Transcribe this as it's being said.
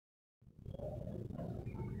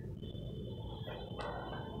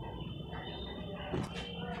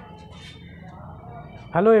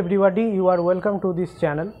Hello everybody, you are welcome to this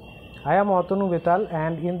channel. I am Atanu Betal,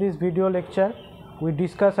 and in this video lecture we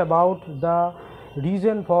discuss about the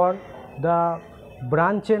reason for the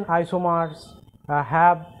branch chain isomers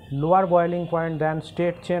have lower boiling point than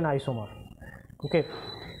straight chain isomer. Okay,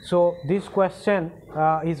 so this question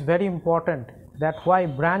is very important, that why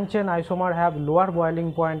branch chain isomer have lower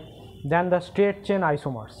boiling point than the straight chain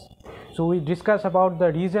isomers. So we discuss about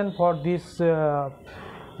the reason for this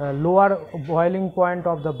lower boiling point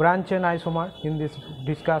of the branch chain isomer in this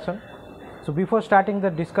discussion. So before starting the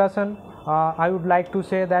discussion, I would like to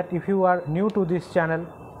say that if you are new to this channel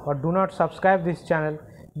or do not subscribe this channel,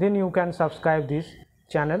 then you can subscribe this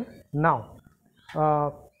channel now.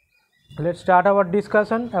 Let's start our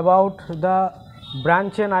discussion about the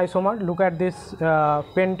branch chain isomer. Look at this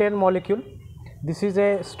pentane molecule. This is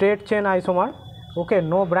a straight chain isomer. Okay,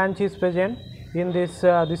 no branch is present in this.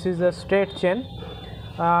 This is a straight chain.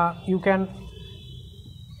 You can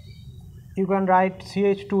write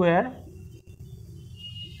CH2 here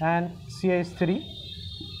and CH3.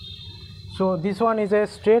 So this one is a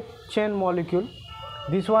straight chain molecule.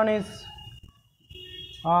 This one is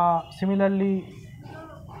similarly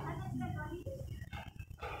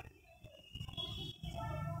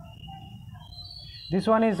this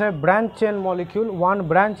one is a branch chain molecule. One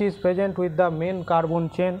branch is present with the main carbon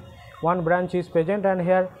chain, one branch is present, and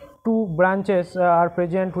here two branches are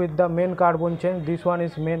present with the main carbon chain. This one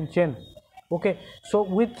is main chain. Okay, so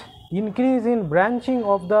with increase in branching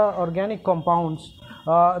of the organic compounds,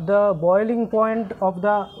 the boiling point of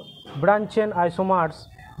the branch chain isomers,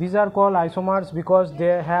 these are called isomers because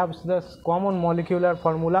they have the common molecular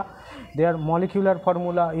formula. Their molecular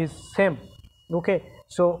formula is same. Okay,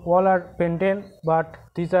 so all are pentane, but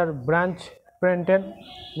these are branch pentane,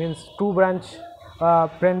 means two branch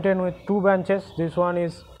pentane with two branches.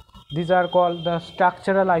 These are called the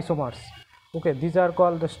structural isomers. Okay, these are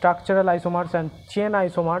called the structural isomers and chain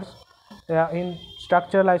isomers. In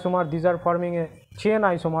structural isomer, these are forming a chain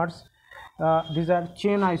isomers. These are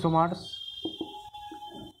chain isomers.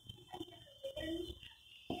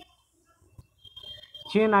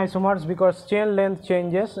 Chain isomers because chain length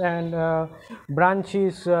changes and branch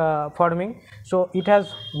is forming. So it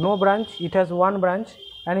has no branch, it has one branch,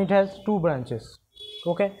 and it has two branches.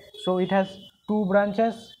 Okay, so it has two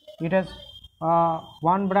branches, it has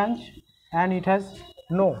one branch, and it has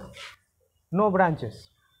no branch.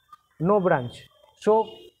 So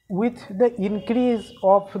with the increase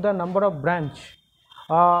of the number of branch,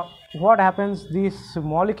 what happens, this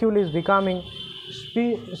molecule is becoming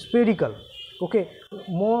spherical. Okay,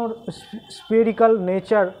 more spherical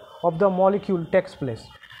nature of the molecule takes place.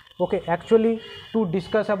 Okay, actually to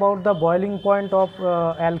discuss about the boiling point of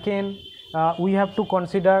alkane, we have to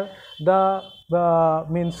consider the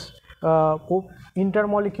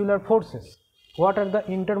intermolecular forces. What are the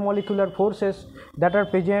intermolecular forces that are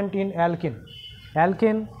present in alkane?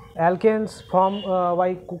 Alkanes form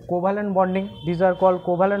by covalent bonding. These are called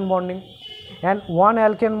covalent bonding, and one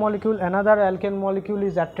alkane molecule, another alkane molecule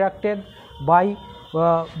is attracted by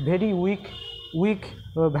very weak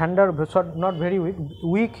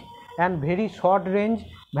and very short range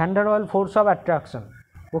van der Waals force of attraction.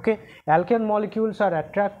 Okay, alkane molecules are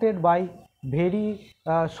attracted by very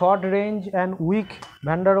short range and weak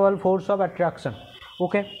van der Waals force of attraction.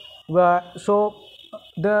 Okay, so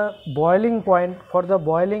the boiling point for the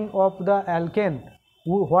boiling of the alkane,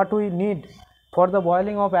 what we need for the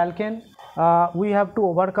boiling of alkane, we have to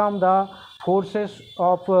overcome the forces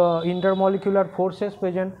of intermolecular forces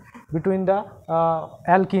present between the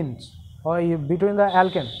alkenes or between the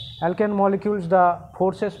alkane molecules. The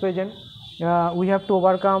forces present, we have to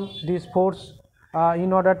overcome this force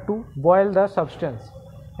in order to boil the substance,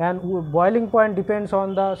 and boiling point depends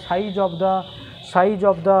on the size of the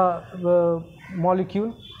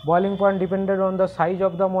molecule. Boiling point depended on the size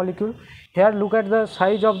of the molecule. Here look at the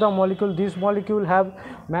size of the molecule. This molecule have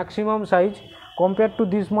maximum size compared to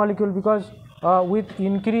this molecule, because with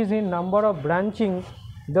increase in number of branching,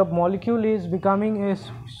 the molecule is becoming a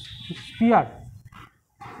sphere.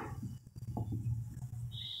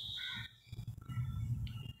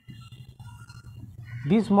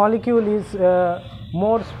 This molecule is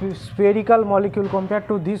more spherical molecule compared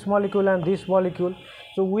to this molecule and this molecule.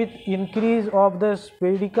 So with increase of the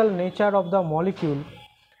spherical nature of the molecule,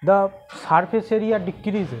 the surface area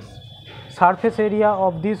decreases. Surface area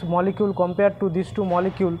of this molecule compared to these two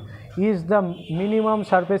molecule is the minimum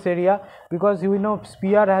surface area, because we know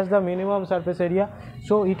sphere has the minimum surface area,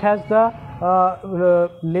 so it has the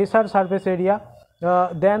lesser surface area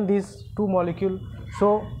than these two molecule.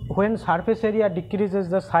 So when surface area decreases,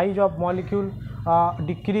 the size of molecule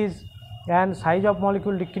decrease, and size of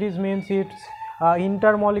molecule decrease means its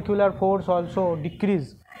intermolecular force also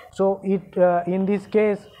decrease. So it in this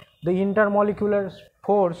case the intermolecular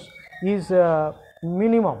force is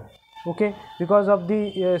minimum, okay, because of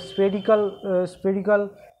the spherical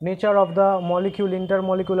nature of the molecule.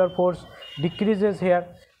 Intermolecular force decreases here.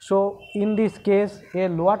 So in this case a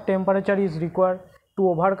lower temperature is required to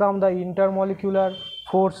overcome the intermolecular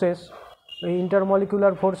forces.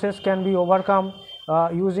 Intermolecular forces can be overcome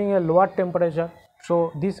using a lower temperature.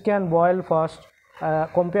 So this can boil fast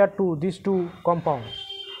compared to these two compounds.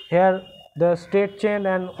 Here the straight chain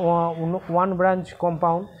and one branch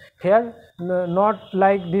compound, here not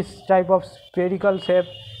like this type of spherical shape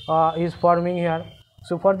is forming here.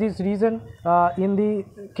 So for this reason in the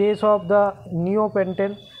case of the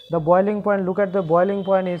neopentane, the boiling point, look at the boiling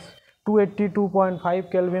point is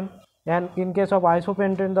 282.5 Kelvin, and in case of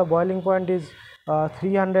isopentane the boiling point is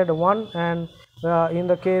 301, and in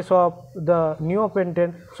the case of the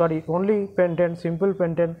neopentane, sorry, only pentane, simple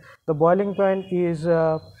pentane, the boiling point is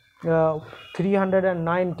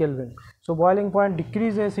 309 Kelvin. So boiling point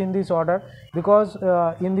decreases in this order because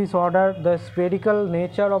in this order the spherical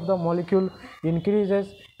nature of the molecule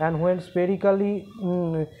increases, and when spherical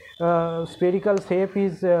shape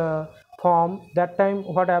is formed, that time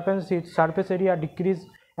what happens is surface area decrease,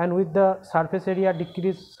 and with the surface area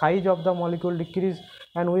decrease, size of the molecule decrease,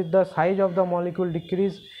 and with the size of the molecule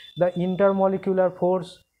decrease, the intermolecular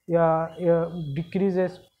force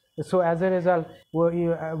decreases. So as a result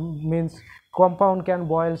means compound can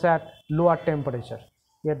boils at lower temperature.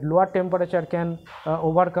 At lower temperature can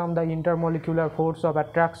overcome the intermolecular force of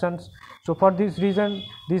attractions. So for this reason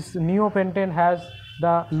this neopentane has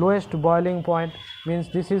the lowest boiling point, means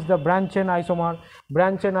this is the branch chain isomer.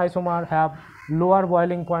 Branch chain isomer have lower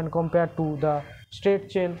boiling point compared to the straight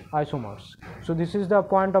chain isomers. So this is the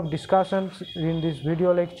point of discussion in this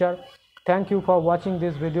video lecture. Thank you for watching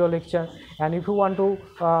this video lecture, and if you want to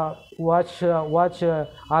watch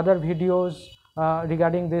other videos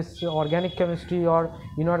regarding this organic chemistry or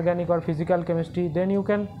inorganic or physical chemistry, then you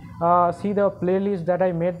can see the playlist that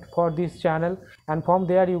I made for this channel, and from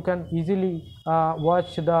there you can easily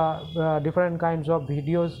watch the different kinds of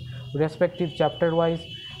videos respective chapter wise.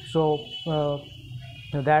 So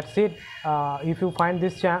that's it. If you find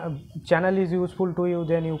this channel is useful to you,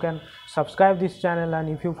 then you can subscribe this channel, and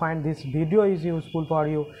if you find this video is useful for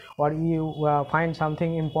you, or you find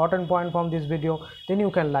something important point from this video, then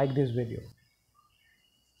you can like this video.